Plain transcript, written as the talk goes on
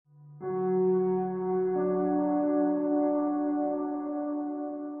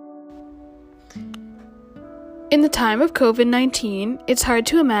In the time of COVID-19, it's hard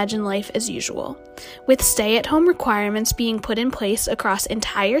to imagine life as usual. With stay-at-home requirements being put in place across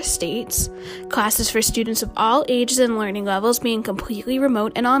entire states, classes for students of all ages and learning levels being completely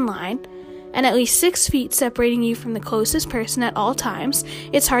remote and online, and at least 6 feet separating you from the closest person at all times,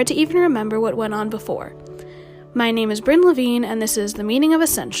 it's hard to even remember what went on before. My name is Bryn Levine, and this is The Meaning of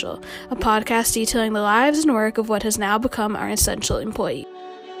Essential, a podcast detailing the lives and work of what has now become our essential employee.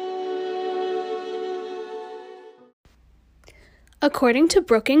 According to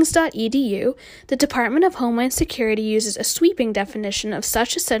Brookings.edu, the Department of Homeland Security uses a sweeping definition of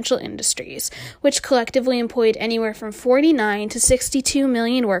such essential industries, which collectively employed anywhere from 49 to 62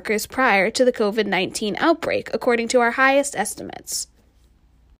 million workers prior to the COVID-19 outbreak, according to our highest estimates.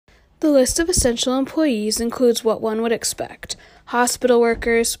 The list of essential employees includes what one would expect: hospital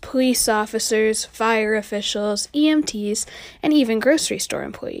workers, police officers, fire officials, EMTs, and even grocery store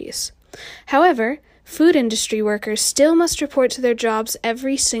employees. However, food industry workers still must report to their jobs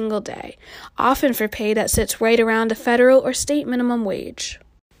every single day, often for pay that sits right around a federal or state minimum wage.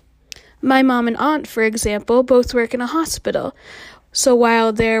 My mom and aunt, for example, both work in a hospital, so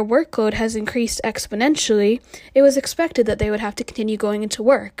while their workload has increased exponentially, it was expected that they would have to continue going into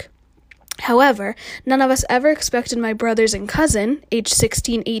work. However, none of us ever expected my brothers and cousin, aged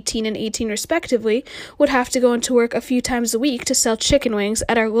 16, 18, and 18 respectively, would have to go into work a few times a week to sell chicken wings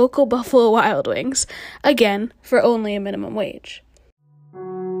at our local Buffalo Wild Wings, again, for only a minimum wage.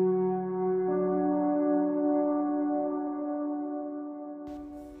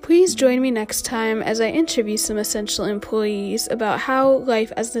 Please join me next time as I interview some essential employees about how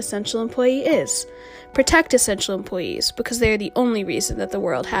life as an essential employee is. Protect essential employees because they are the only reason that the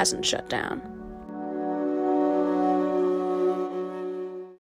world hasn't shut down.